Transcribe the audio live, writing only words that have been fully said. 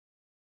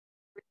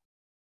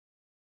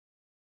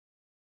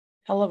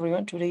Hello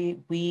everyone, today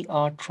we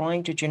are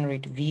trying to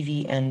generate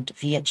VV and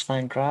VH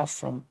line graph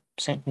from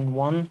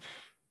sentinel-1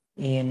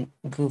 in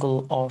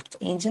Google Earth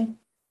Engine.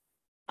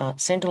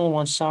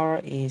 sentinel-1 SAR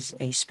is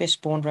a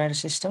spaceborne radar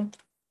system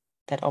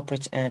that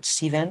operates at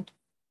CVAN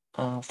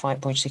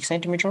 5.6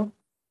 centimeter.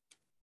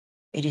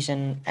 It is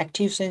an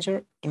active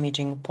sensor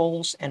emitting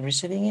pulse and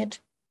receiving it.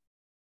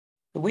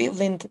 The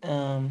wavelength,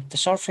 the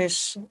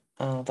surface,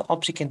 the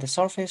object in the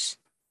surface,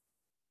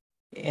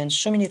 and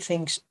so many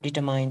things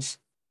determines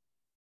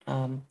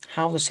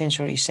how the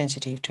sensor is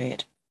sensitive to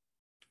it.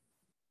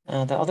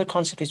 The other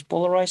concept is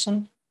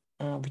polarization,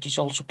 which is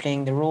also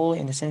playing the role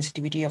in the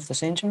sensitivity of the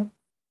sensor.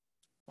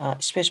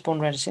 Spaceborne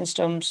radar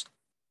systems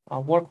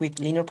work with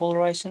linear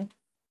polarization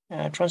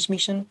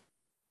transmission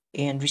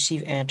and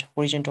receive at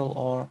horizontal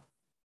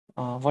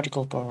or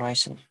vertical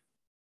polarization.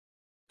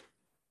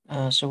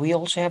 So we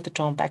also have the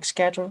term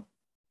backscatter,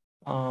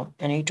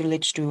 and it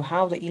relates to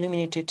how the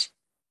illuminated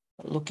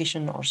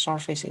location or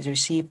surface is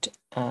received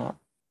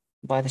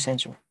by the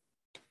sensor.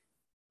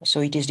 So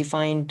it is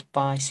defined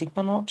by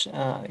sigma naught.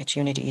 Its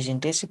unit is in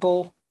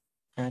decibel,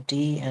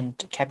 D, and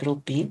capital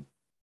B,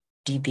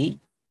 dB.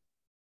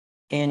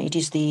 And it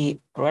is the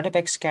radar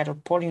backscatter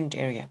per unit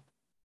area.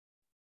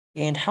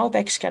 And how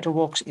backscatter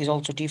works is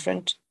also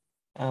different.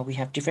 We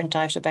have different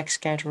types of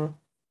backscatter.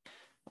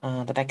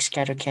 The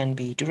backscatter can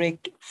be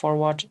direct,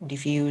 forward,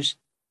 diffuse,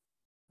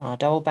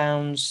 double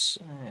bounce,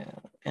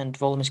 and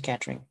volume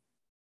scattering.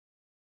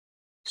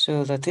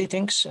 So the three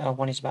things,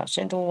 one is about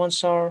sentinel-1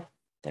 SAR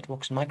that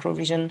works in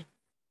microvision.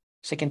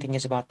 Second thing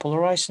is about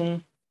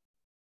polarization.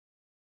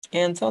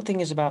 And third thing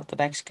is about the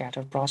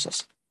backscatter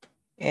process.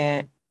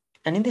 And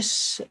in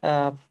this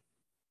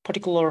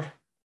particular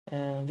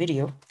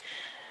video,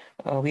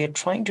 we are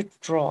trying to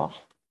draw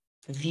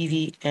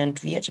VV and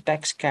VH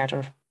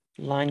backscatter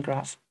line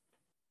graph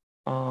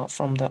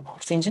from the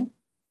Earth Engine.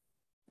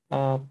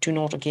 To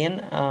note again,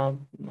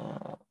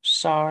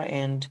 SAR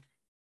and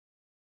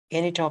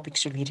any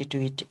topics related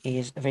to it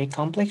is very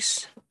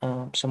complex,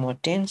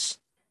 somewhat dense,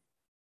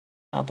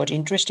 but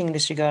interesting in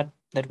this regard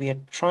that we are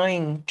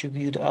trying to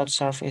view the Earth's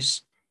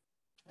surface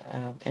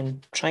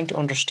and trying to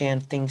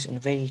understand things in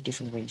very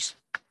different ways.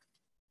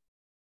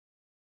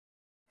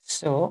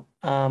 So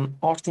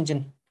Earth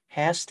Engine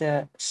has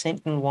the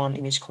sentinel-1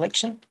 image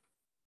collection.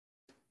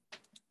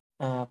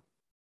 And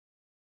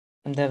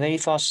the very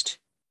first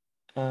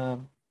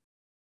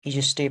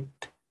easy step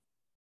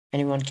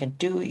anyone can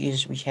do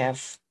is we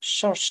have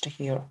searched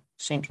here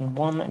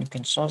sentinel-1, and you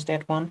can search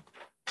that one.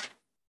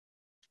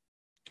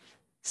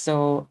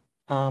 So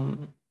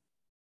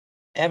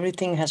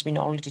everything has been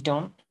already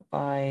done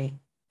by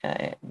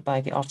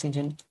the Earth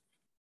Engine,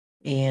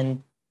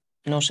 and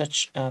no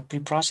such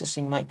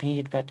pre-processing might be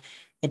needed, but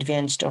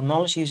advanced or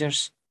knowledge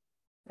users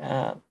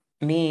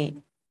may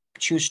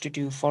choose to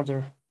do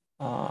further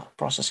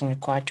processing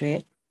required to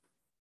it.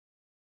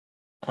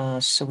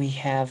 So we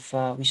have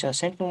we saw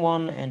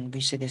sentinel-1, and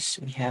we see this.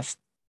 We have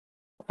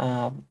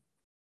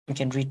we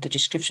can read the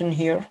description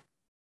here.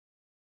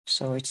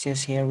 So it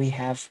says here we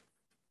have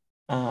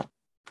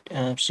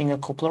single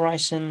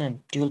copolarization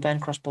and dual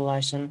band cross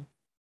polarization,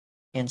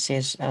 and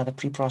says the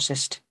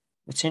pre-processed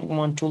with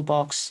sentinel-1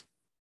 toolbox.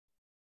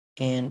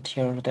 And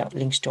here the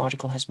links to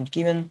article has been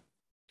given.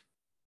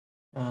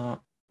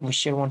 We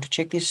sure want to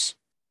check this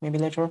maybe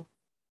later.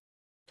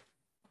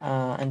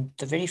 And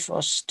the very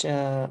first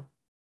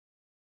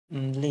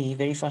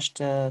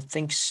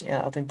things,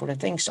 other important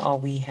things are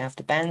we have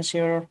the bands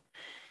here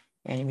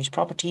and image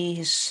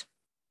properties,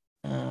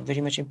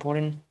 very much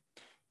important.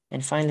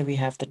 And finally, we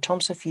have the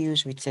terms of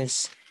use, which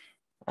says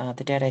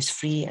the data is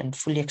free and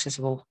fully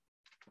accessible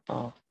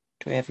to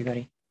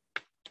everybody.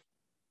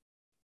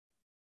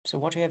 So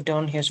what we have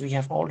done here is we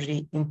have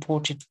already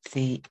imported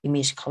the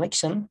image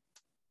collection.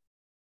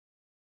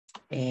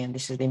 And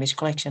this is the image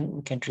collection.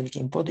 We can really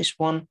import this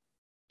one.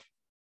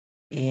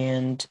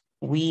 And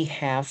we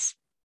have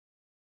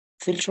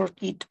filtered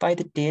it by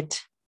the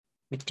date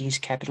with these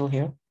capital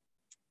here.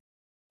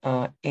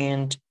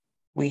 And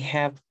we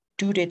have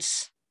two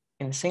dates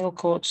in the single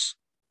quotes.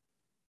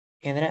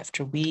 And then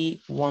after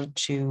we want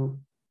to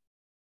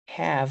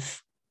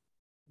have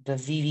the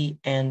VV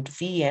and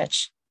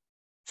VH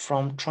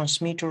from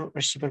transmitter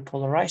receiver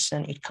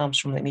polarization, it comes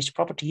from the image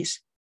properties.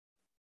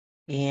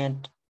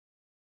 And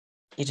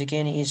it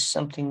again is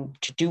something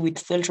to do with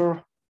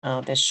filter.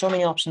 There's so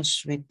many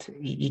options with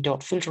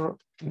EE.filter.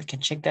 We can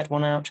check that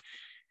one out.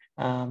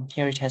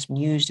 Here it has been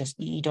used as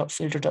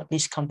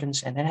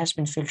ee.filter.listcontents, and that has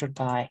been filtered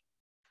by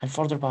and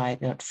further by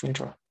the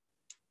filter.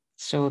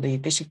 So the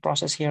basic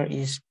process here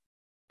is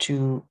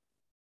to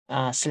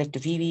select the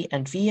VV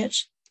and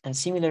VH, and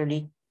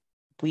similarly,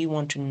 we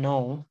want to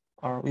know,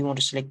 or we want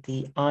to select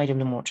the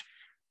IW mode.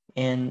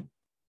 And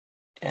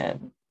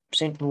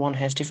sentinel-1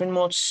 has different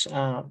modes.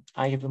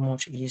 IW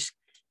mode is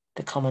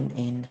the common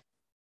in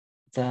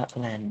the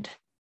land.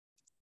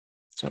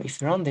 So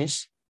if you run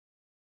this,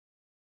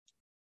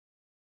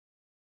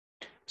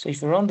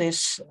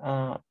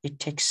 it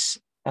takes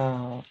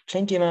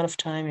plenty amount of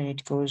time, and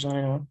it goes on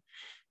and on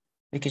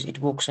because it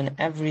works on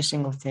every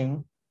single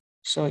thing.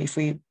 So if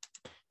we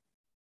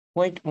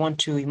might want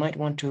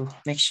to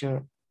make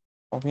sure,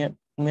 or we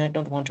might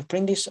not want to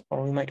print this,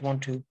 or we might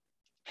want to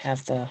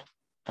have the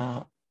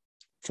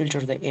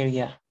filter the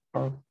area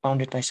or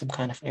bounded by some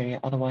kind of area.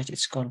 Otherwise,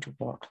 it's going to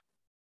work.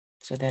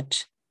 So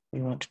that we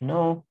want to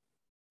know.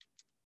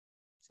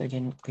 So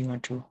again, we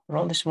want to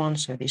run this one.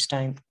 So this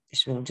time,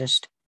 this will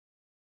just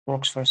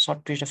works for a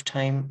short period of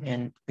time,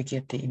 and we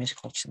get the image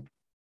collection.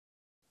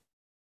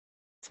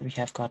 So we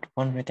have got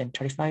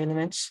 135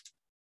 elements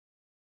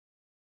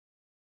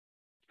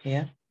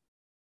here.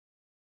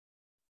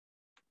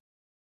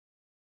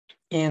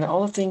 And the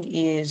other thing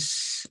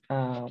is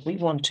we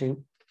want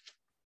to,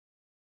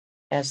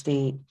 as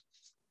the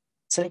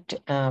select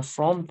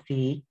from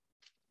the,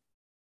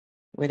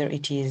 whether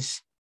it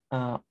is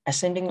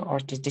ascending or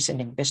it is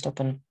descending based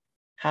upon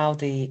how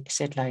the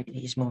satellite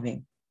is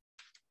moving.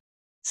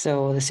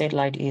 So the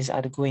satellite is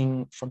either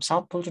going from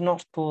South Pole to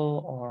North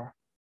Pole or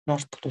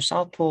North Pole to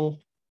South Pole.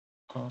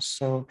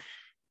 So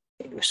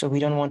we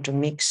don't want to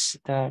mix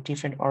the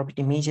different orbit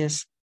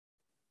images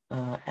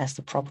as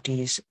the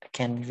properties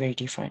can be very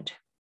different.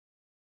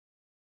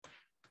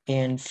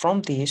 And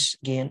from this,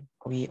 again,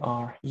 we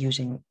are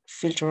using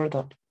filter.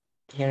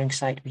 Here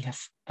inside we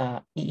have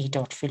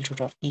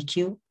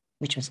ee.filter.eq,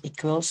 which means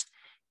equals,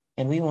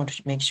 and we want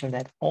to make sure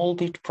that all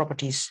bit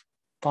properties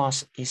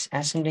pass is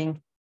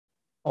ascending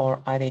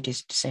or either it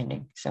is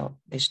descending. So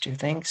these two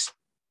things.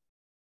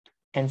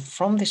 And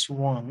from this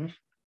one,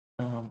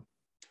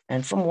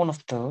 and from one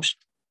of those,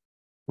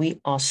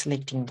 we are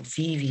selecting the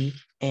VV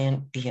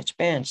and VH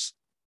bands,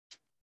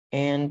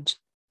 and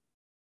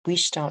we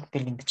start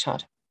building the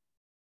chart.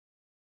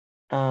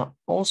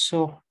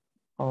 Also,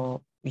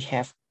 we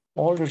have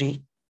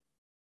already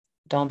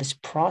done this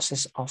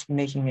process of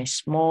making a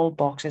small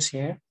boxes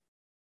here.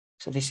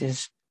 So this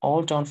is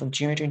all done from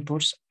geometry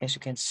inputs. As you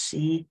can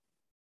see,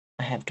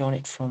 I have done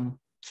it from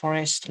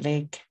forest,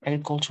 lake,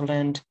 agricultural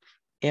land,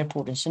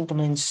 airport and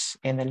settlements,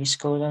 and the list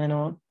goes on and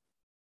on.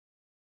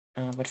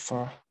 But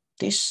for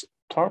this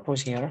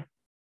purpose here,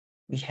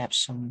 we have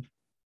some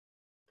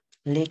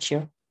lake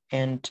here,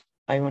 and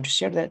I want to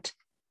share that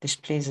this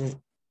place is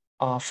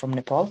from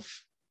Nepal.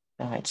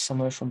 It's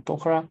somewhere from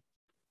Pokhara.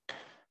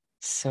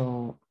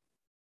 So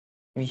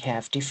we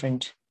have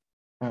different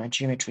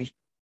geometry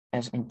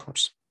as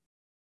inputs.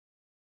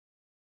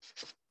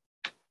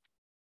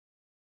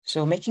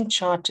 So making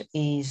chart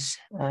is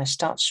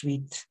starts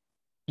with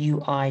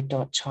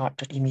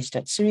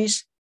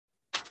ui.chart.image.series,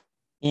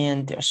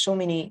 and there are so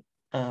many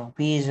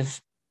ways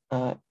of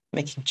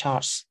making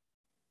charts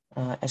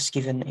as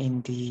given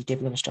in the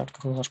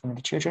developers.google.com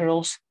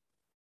tutorials.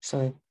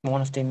 So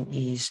one of them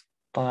is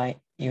by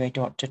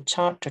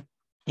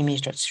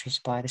ui.chart.image.series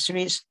by the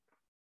series,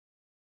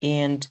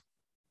 and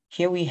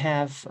here we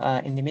have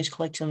in the image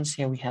collections,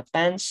 here we have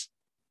bands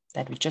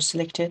that we just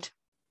selected,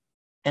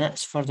 and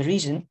as for the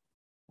region,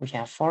 we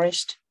have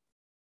forest,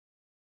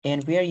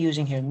 and we are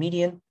using here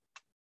median,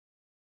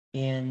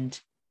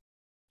 and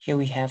here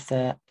we have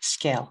the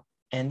scale,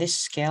 and this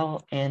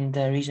scale and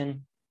the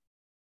region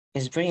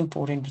is very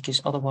important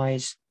because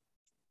otherwise,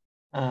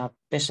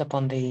 based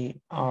upon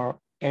our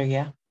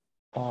area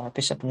or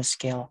based upon the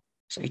scale,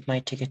 so it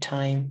might take a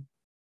time.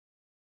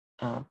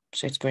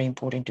 So it's very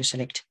important to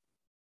select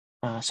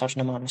a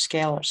certain amount of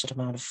scale or certain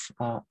amount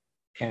of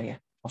area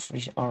of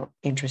our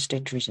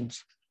interested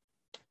regions.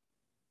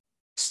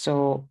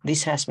 So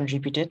this has been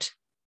repeated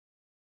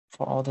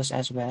for others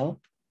as well.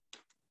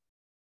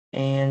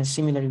 And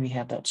similarly, we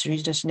have that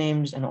series dash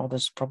names, and all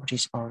those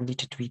properties are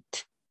related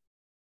with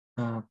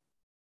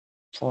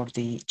for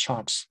the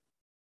charts.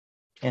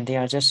 And they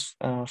are just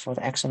for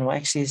the X and Y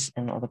axis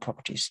and other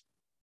properties.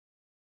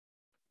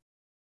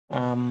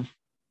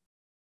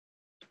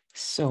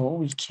 So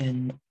we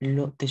can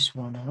load this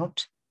one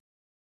out.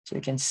 So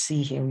you can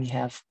see here we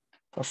have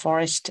a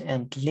forest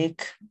and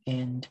lake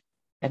and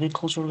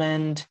agricultural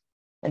land.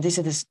 And this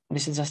is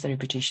just the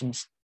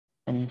repetitions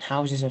and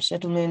houses or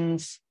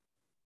settlements.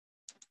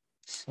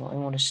 So I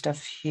want to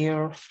stuff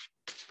here.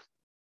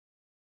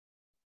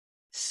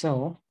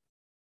 So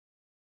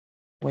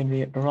when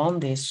we run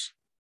this,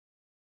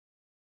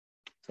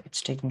 so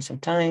it's taking some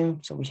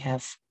time. So we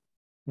have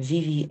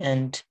VV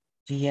and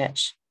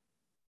VH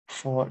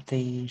for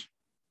the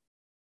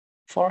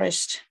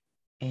forest,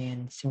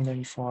 and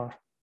similarly for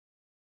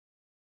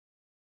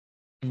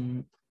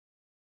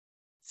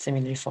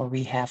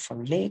we have for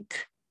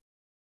lake,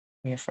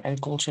 we have for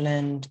agricultural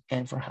land,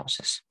 and for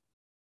houses.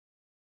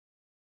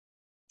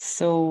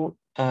 So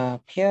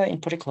here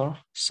in particular,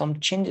 some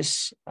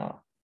changes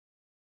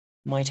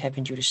might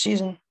happen due to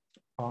season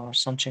or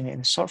some change in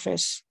the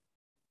surface,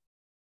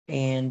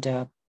 and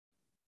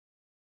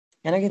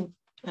again,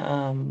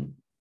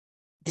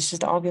 this is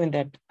the argument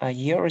that a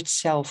year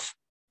itself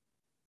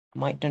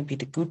might not be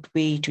the good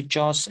way to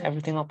judge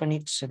everything upon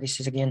it. So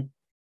this is again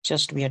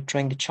just we are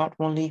drawing the chart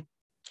only,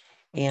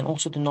 and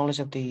also the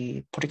knowledge of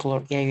the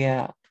particular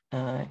area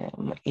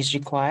is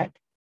required.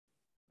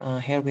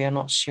 Here we are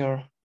not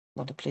sure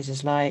what the place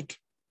is like.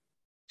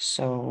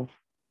 So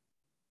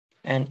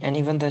and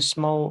even the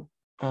small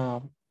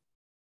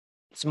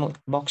small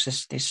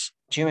boxes, this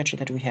geometry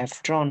that we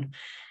have drawn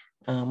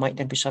might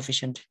not be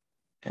sufficient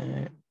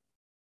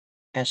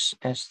as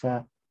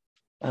the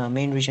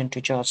main region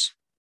to judge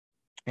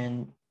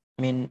and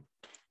main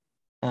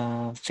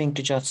thing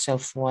to judge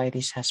self why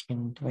the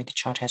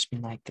chart has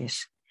been like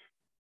this.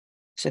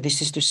 So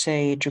this is to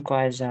say it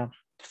requires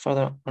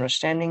further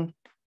understanding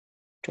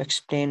to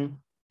explain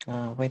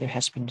why there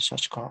has been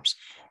such curves.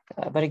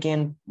 But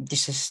again,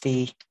 this is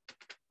the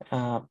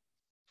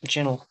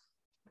general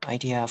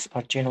idea of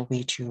or general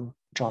way to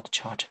draw the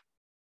chart.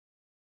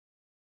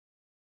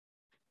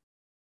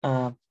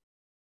 And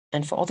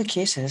for other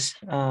cases,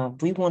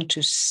 we want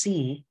to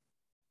see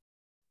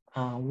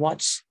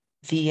what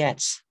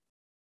VH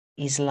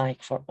is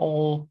like for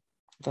all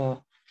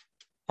the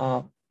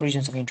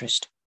regions of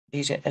interest.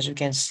 Because as you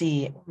can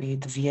see, the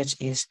VH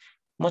is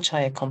much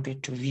higher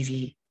compared to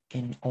VV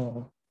in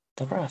all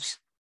the graphs.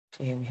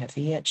 So here we have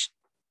VH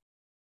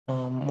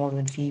more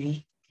than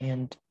VV,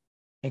 and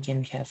again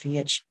we have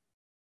VH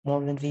more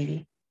than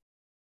VV.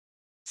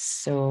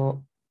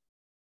 So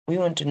we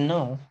want to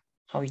know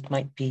how it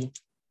might be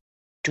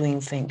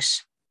doing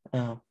things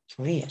for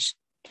VH.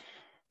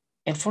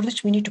 And for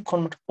this, we need to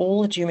convert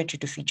all the geometry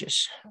to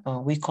features.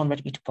 We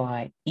convert it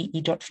by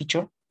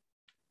ee.feature.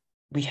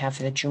 We have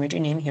the geometry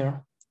name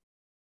here,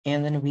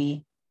 and then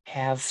we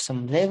have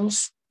some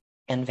labels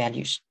and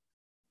values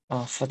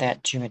for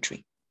that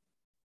geometry.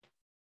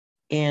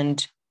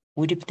 And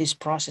we did this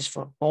process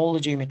for all the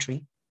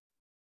geometry.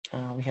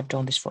 We have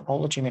done this for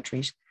all the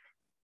geometries.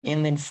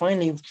 And then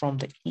finally, from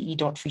the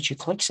ee.feature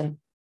collection,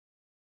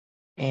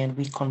 and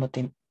we convert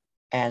them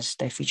as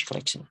the feature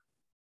collection.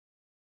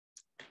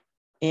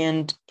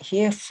 And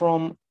here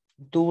from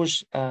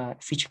those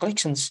feature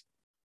collections,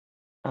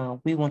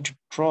 we want to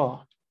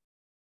draw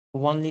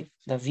only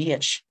the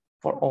VH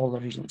for all the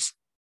regions.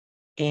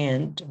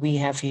 And we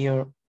have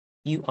here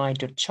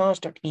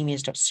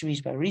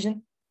ui.charts.image.series by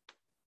region.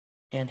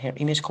 And here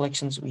image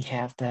collections, we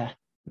have the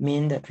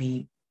min that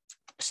we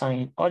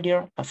assigned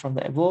earlier from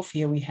the above.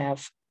 Here we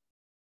have,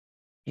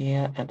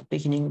 at the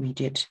beginning we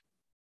did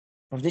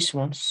for this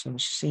one. So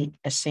see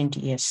ascend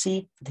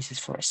ESC, this is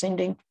for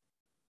ascending.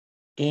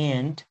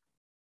 And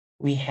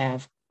we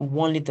have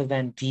only the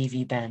band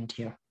VV band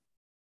here.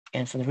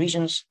 And for the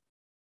regions,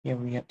 here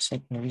we have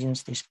selecting the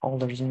regions, these all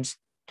the regions.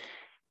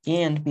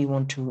 And we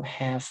want to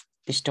have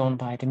this done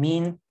by the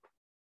mean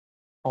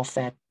of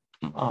that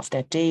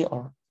day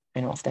or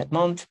of that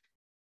month.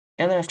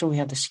 And then after we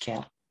have the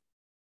scale.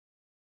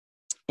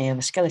 And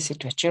the scale is set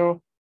to as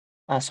 0.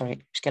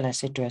 Scale is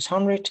set to as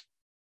 100.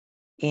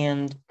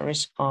 And the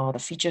rest are the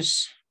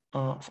features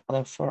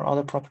for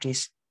other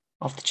properties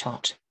of the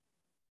chart.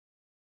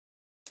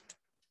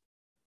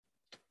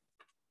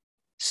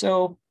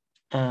 So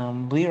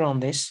we run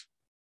this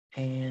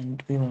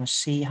and we want to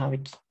see how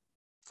it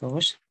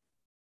goes.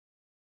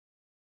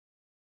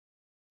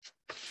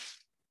 So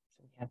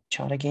we have the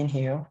chart again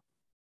here.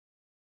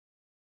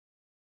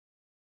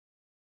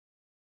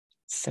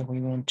 So we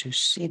want to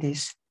see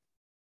this.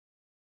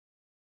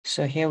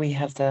 So here we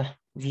have the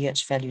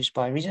VH values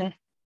by region.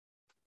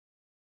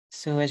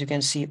 So as you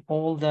can see,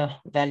 all the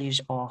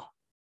values are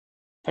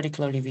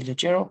particularly below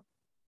 0.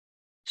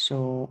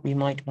 So we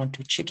might want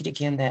to check it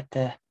again that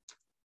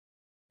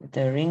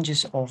the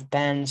ranges of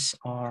bands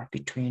are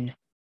between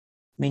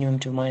minimum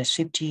to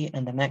 -50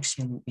 and the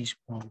maximum is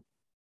 1.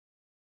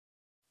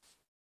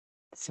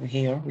 So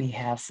here we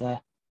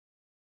have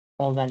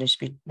all values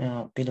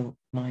below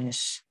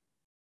minus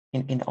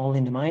all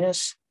in the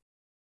minus.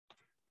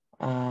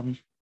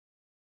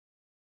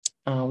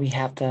 We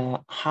have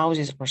the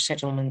houses or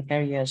settlement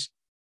areas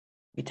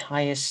with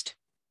highest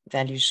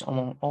values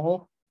among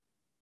all.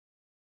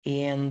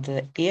 And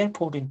the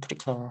airport in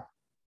particular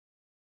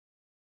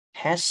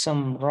has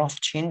some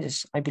rough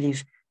changes. I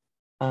believe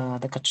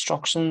the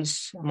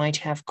constructions might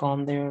have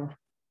gone there,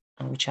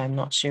 which I'm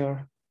not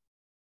sure.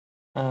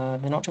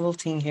 The notable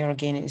thing here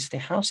again is the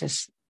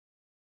houses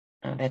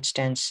that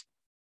stands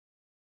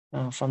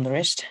from the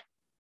rest.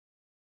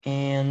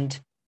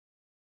 And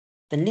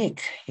the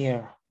lake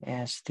here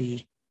as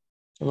the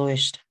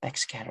lowest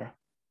backscatter.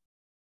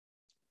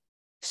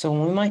 So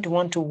we might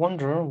want to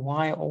wonder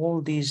why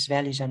all these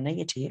values are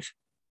negative.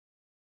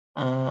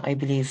 I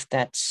believe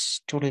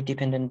that's totally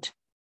dependent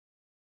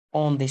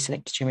on the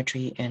selected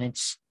geometry, and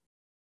it's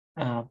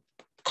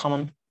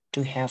common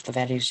to have the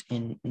values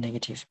in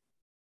negative.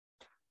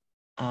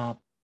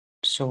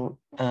 So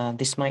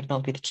this might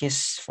not be the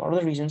case for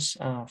other reasons.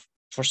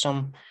 For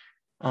some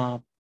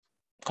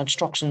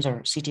constructions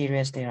or city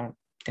areas,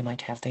 they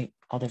might have the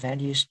other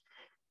values,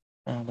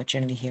 but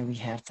generally here we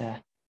have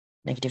the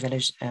negative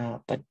values.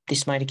 But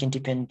this might again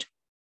depend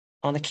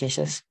on the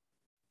cases.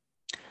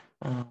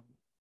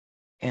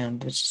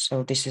 And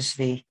so this is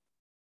the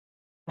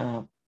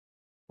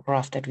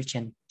graph that we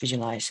can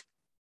visualize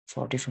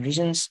for different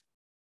regions.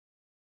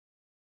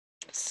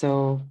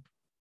 So,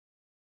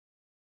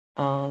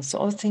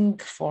 other thing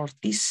for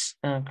this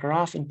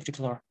graph in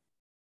particular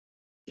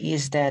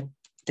is that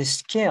the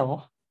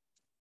scale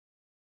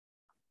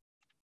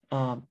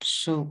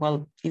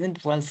Well, even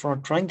while for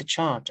drawing the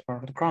chart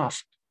or the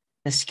graph,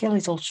 the scale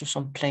is also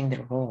some playing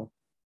their role,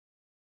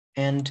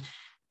 and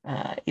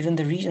even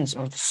the regions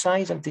or the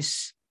size of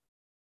this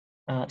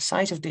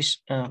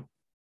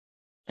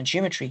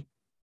geometry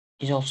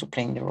is also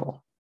playing the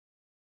role.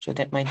 So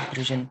that might be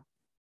the reason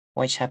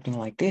why it's happening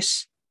like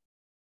this.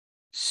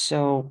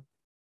 So,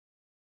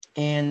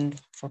 and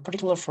for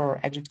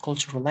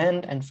agricultural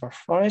land and for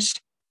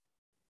forest,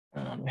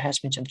 there has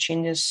been some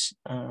changes.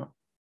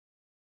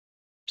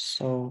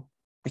 So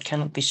we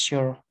cannot be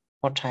sure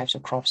what types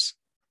of crops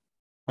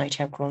might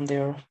have grown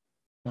there.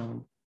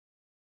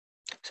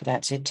 So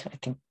that's it. I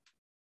think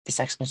this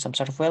explains some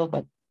sort of well,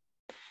 but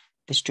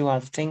these two are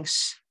the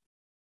things.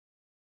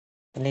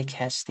 The lake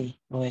has the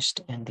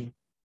lowest and the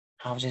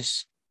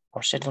houses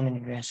or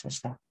settlement areas has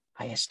the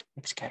highest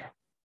scatter.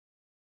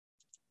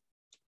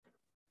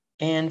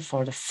 And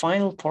for the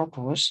final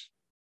purpose,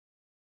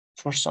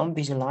 for some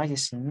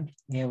visualization,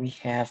 here we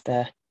have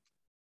the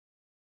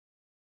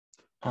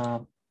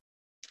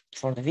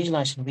for the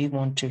visualization we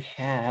want to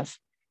have,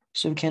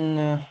 so we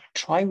can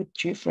try with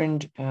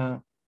different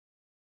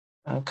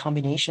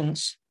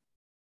combinations.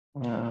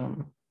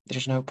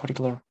 There's no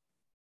particular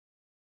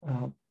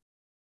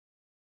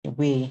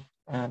way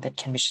that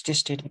can be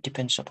suggested. It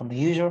depends upon the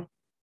user,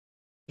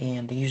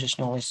 and the user's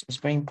knowledge is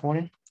very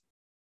important.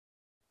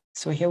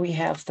 So here we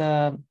have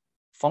the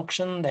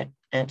function that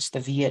adds the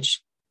VH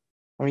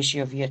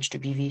ratio of VH to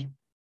BV,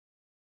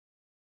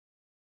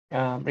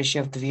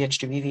 ratio of the VH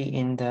to BV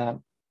in the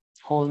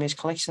whole image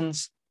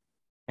collections,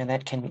 and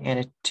that can be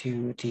added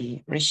to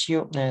the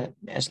ratio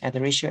as the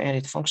ratio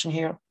added function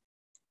here,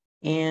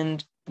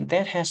 and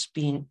that has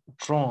been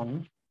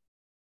drawn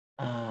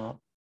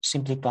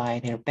simply by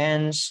their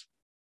bands,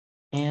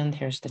 and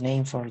here's the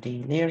name for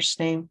the layers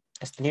name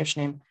as the layers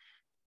name,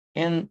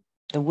 and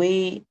the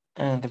way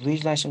the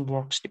visualization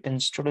works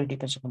totally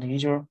depends upon the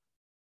user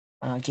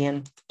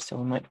again. So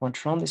we might want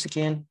to run this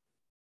again.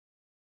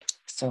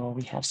 So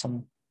we have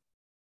some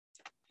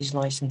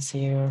visualizations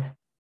here.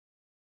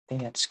 I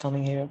think that's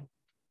coming here.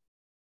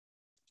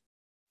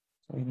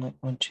 So we might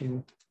want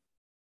to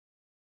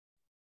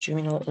zoom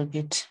in a little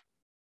bit.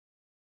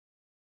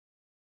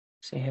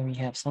 So here we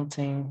have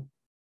something.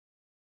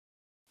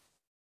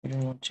 We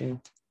don't want to.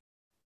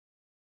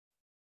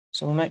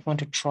 So we might want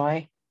to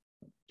try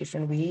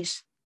different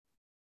ways.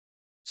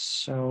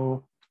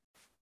 So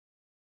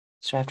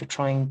after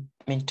trying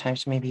many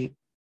times, maybe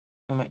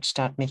we might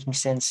start making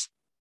sense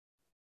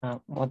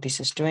what this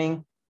is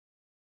doing.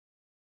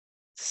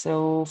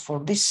 So for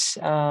this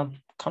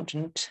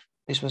content,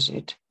 this was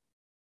it.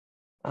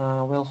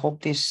 We'll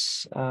hope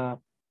this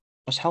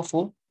was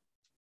helpful.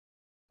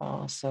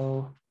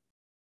 So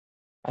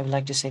I would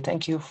like to say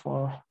thank you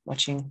for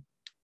watching.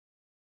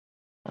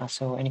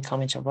 So any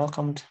comments are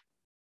welcomed.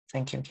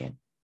 Thank you again.